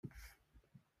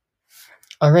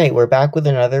All right, we're back with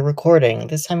another recording.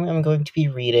 This time I'm going to be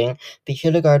reading the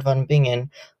Hildegard von Bingen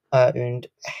und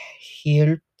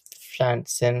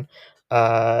Heilpflanzen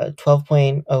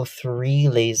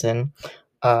 12.03 lesen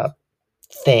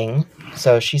thing.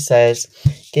 So she says,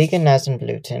 gegen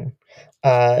Nasenbluten.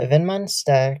 Wenn man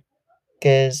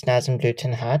starkes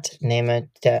Nasenbluten hat, nehme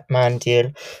man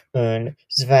dir und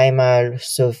zweimal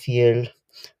so viel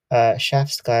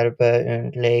Schafsgarbe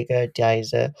und lege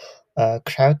diese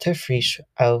Kräuter frisch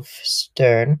auf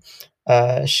Stirn,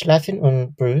 Schlafen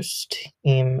und Brust.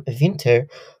 Im Winter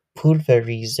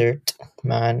pulverisiert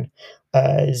man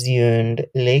sie und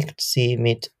legt sie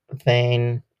mit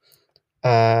Wein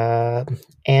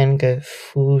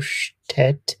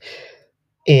eingefustet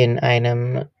in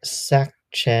einem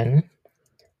Säckchen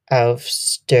auf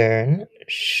Stirn,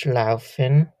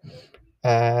 Schlafen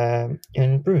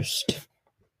und Brust.